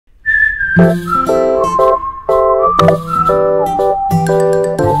my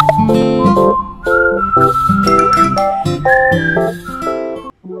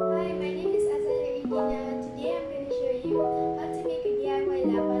name is Azalea Irdina. Today I'm going to show you how to make a DIY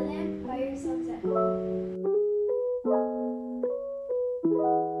lava lamp by yourself at home.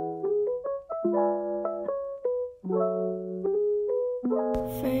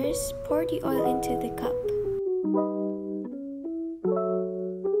 First, pour the oil into the cup.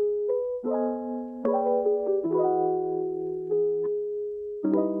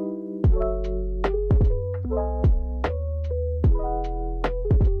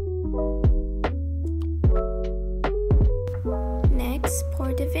 Next,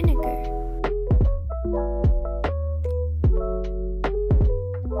 pour the vinegar.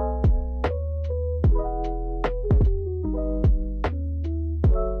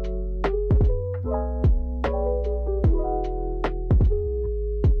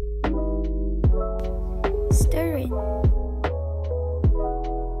 Stir it.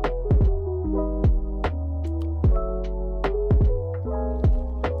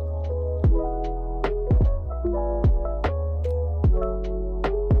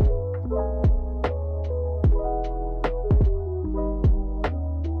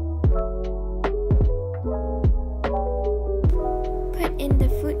 Put in the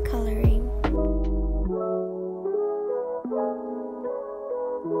food coloring.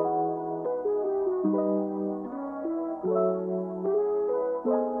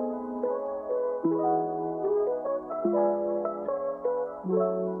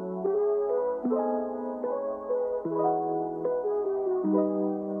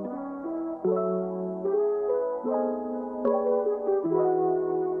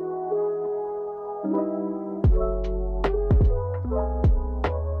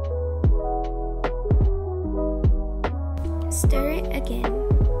 Stir it again.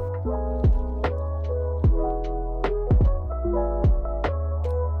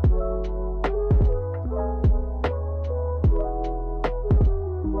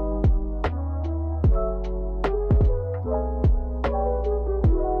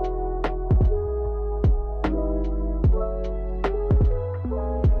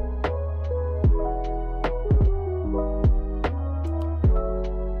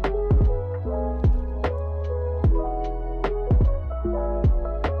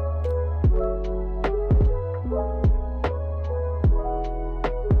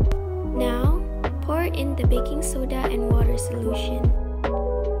 Now, pour in the baking soda and water solution.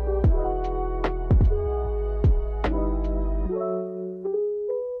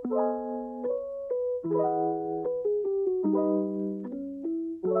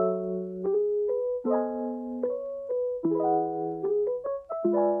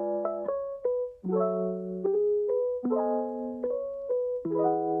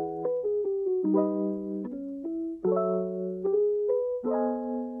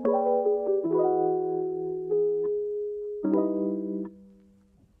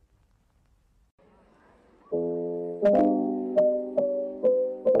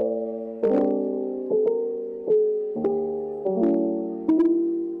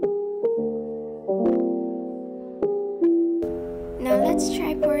 Now let's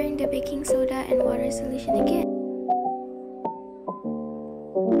try pouring the baking soda and water solution again.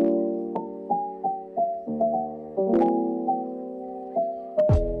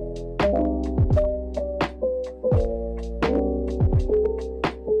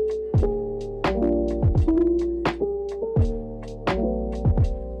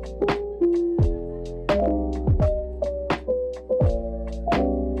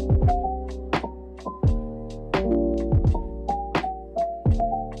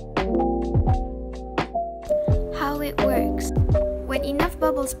 How it works. When enough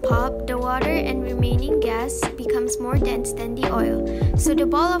bubbles pop, the water and remaining gas becomes more dense than the oil. So the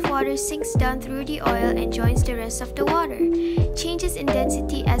ball of water sinks down through the oil and joins the rest of the water. Changes in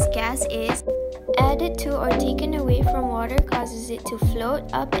density as gas is added to or taken away from water causes it to float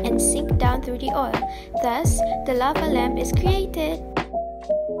up and sink down through the oil. Thus, the lava lamp is created.